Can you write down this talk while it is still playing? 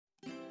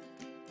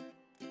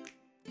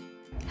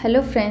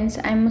Hello friends,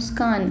 I'm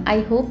Muskan.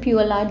 I hope you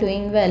all are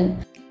doing well.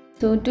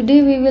 So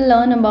today we will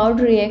learn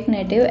about React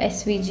Native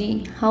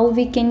SVG, how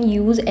we can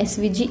use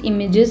SVG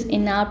images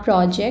in our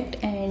project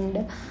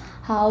and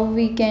how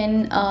we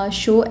can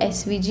show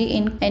SVG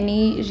in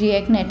any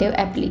React Native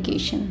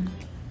application.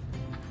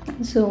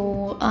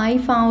 So I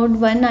found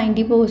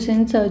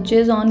 190%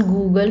 searches on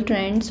Google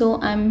Trends, so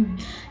I'm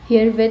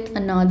here with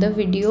another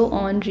video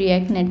on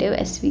React Native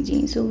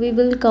SVG. So we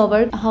will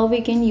cover how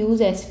we can use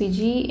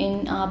SVG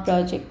in our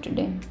project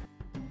today.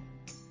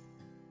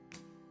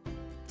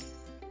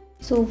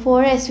 So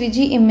for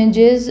SVG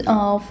images,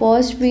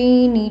 first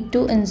we need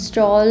to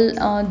install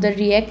the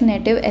React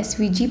Native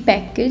SVG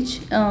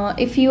package.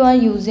 If you are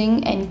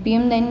using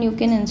npm, then you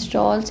can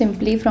install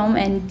simply from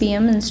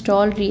npm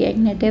install React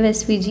Native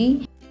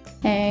SVG.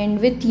 And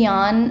with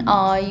yarn,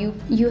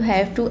 you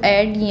have to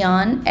add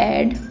yarn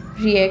add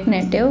React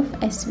Native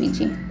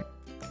SVG.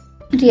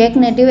 React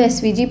Native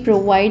SVG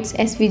provides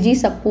SVG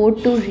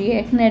support to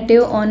React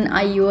Native on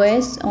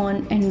iOS,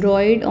 on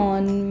Android,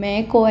 on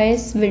Mac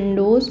OS,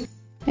 Windows,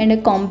 and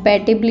a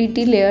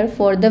compatibility layer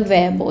for the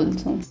web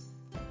also.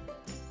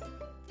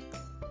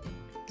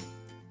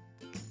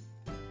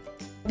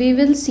 We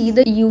will see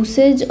the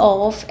usage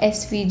of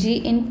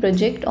SVG in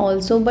project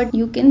also, but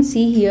you can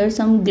see here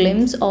some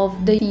glimpse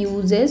of the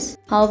uses,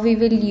 how we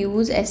will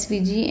use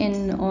SVG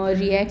in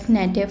React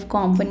Native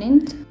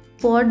components.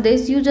 For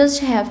this, you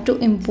just have to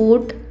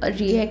import a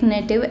React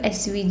Native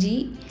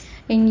SVG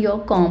in your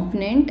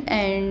component,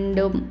 and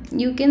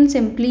you can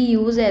simply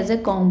use as a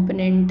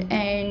component,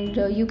 and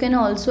you can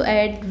also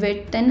add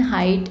width and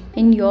height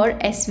in your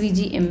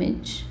SVG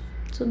image.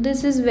 So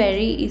this is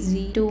very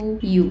easy to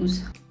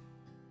use.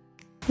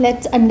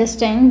 Let's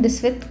understand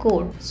this with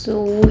code.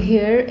 So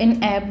here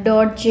in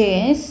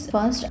app.js,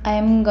 first I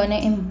am gonna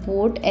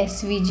import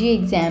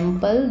svg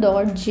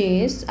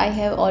example.js. I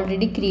have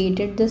already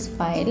created this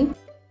file,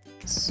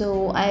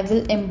 so I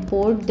will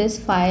import this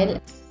file.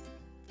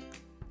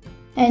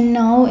 And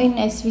now in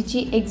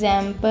svg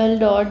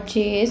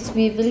example.js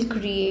we will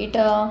create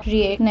a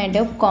React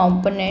Native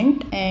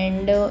component,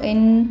 and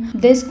in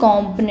this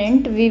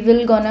component we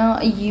will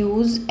gonna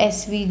use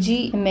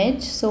SVG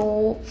image.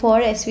 So for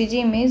SVG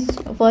image,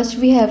 first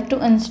we have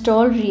to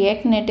install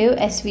React Native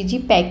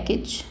SVG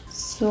package.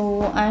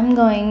 So I'm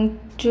going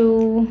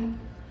to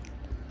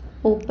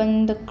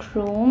open the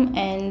Chrome,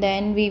 and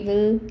then we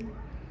will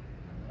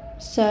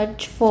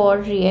search for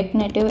React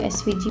Native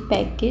SVG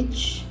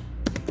package.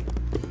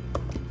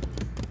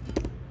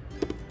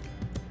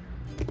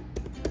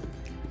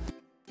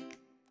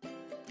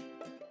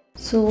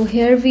 So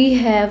here we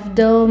have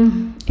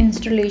the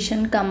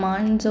installation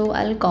command, so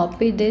I'll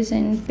copy this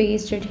and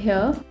paste it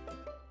here,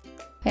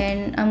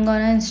 and I'm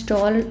gonna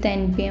install with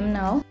npm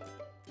now.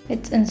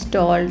 It's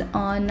installed.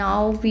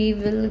 Now we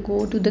will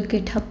go to the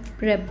GitHub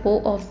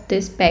repo of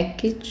this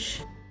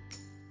package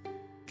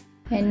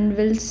and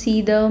we'll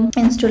see the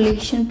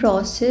installation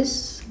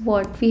process.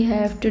 What we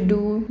have to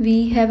do,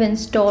 we have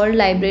installed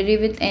library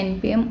with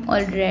npm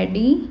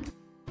already.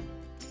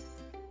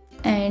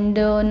 And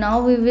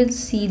now we will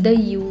see the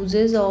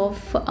uses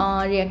of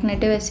React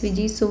Native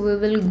SVG. So we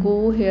will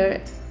go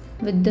here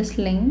with this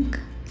link,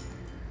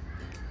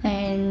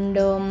 and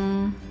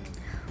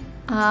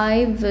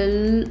I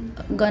will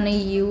gonna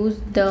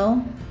use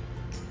the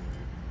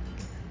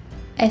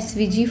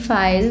SVG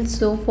file.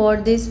 So for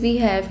this we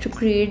have to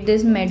create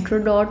this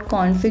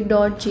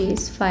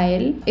metro.config.js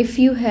file. If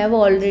you have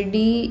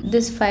already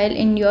this file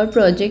in your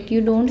project,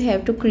 you don't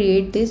have to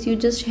create this, you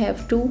just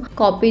have to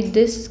copy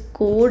this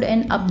code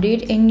and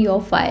update in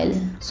your file.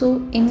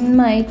 So in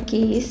my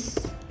case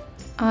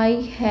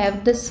I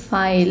have this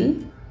file,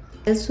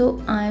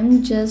 so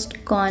I'm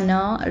just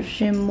gonna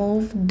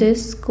remove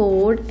this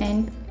code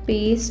and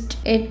paste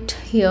it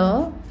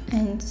here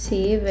and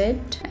save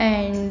it.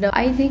 And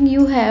I think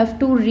you have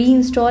to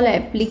reinstall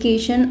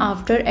application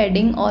after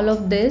adding all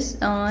of this.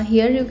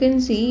 Here you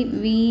can see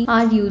we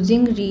are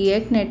using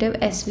React Native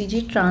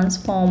SVG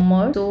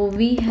transformer, so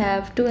we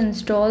have to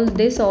install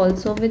this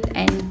also with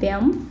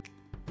npm.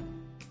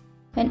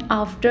 And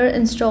after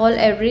install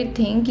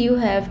everything, you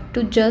have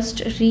to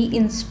just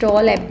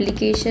reinstall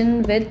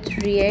application with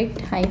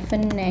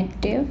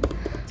react-native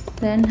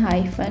then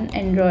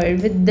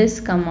 -android with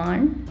this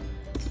command.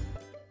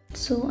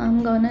 So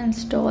I'm gonna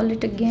install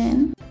it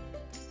again.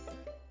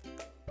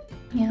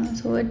 Yeah,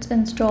 so it's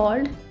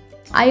installed.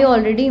 I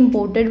already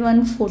imported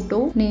one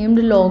photo named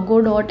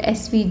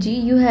logo.svg.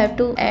 You have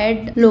to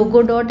add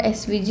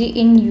logo.svg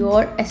in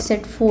your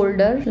asset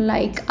folder,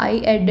 like I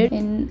added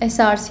in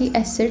src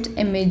assets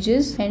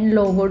images and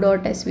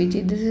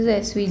logo.svg. This is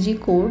SVG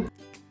code.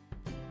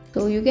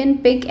 So you can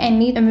pick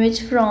any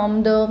image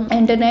from the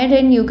internet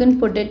and you can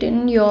put it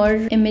in your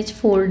image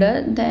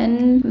folder.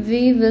 Then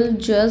we will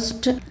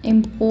just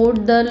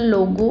import the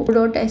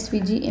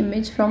logo.svg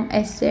image from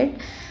asset,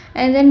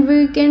 and then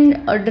we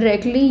can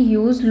directly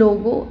use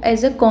logo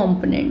as a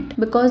component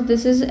because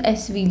this is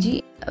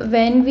SVG.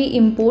 when we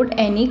import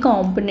any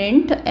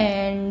component,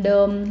 and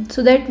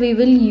so that we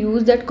will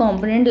use that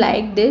component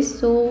like this.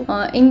 So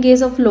in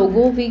case of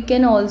logo, we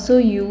can also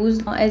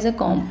use as a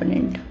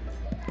component.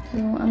 So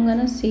I'm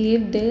gonna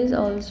save this.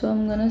 Also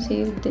I'm gonna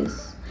save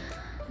this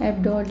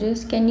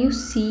app.js. Can you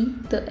see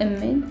the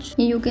image?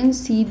 You can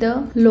see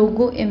the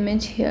logo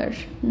image here.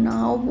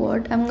 Now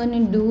what I'm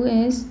gonna do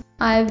is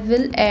I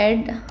will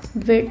add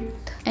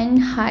width and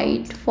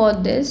height for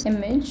this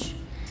image,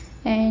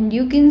 and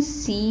you can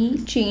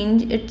see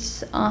change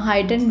its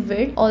height and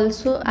width.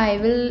 Also I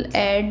will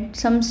add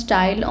some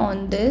style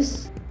on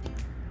this.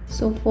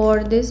 So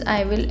for this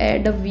I will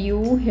add a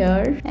view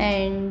here,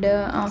 and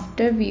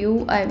after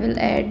view I will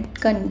add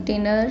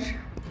container,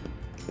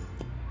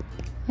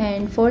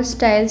 and for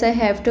styles I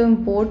have to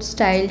import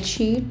style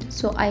sheet.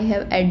 So I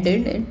have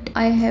added it.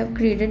 I have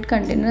created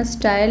container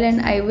style,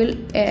 and I will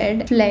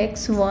add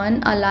flex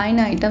 1, align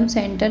item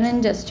center,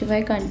 and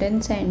justify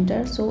content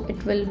center, so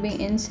it will be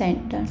in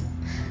center.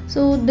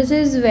 So this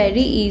is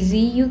very easy.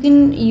 You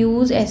can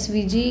use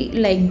SVG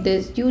like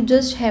this. You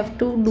just have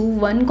to do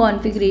one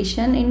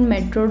configuration in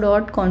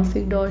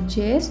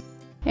metro.config.js,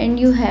 and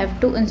you have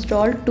to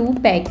install two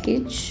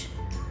packages.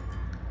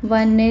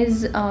 One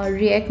is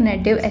React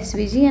Native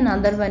SVG,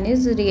 another one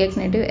is React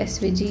Native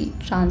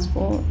SVG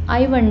transform.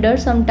 I wonder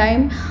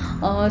sometime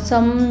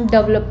some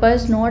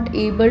developers not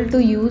able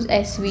to use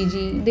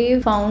SVG.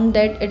 They found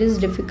that it is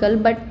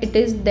difficult, but it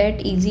is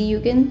that easy. You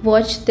can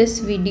watch this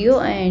video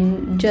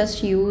and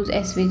just use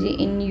SVG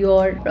in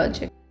your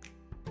project.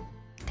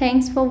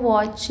 Thanks for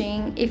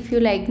watching. If you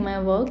like my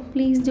work,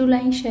 please do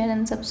like, share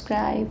and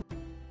subscribe.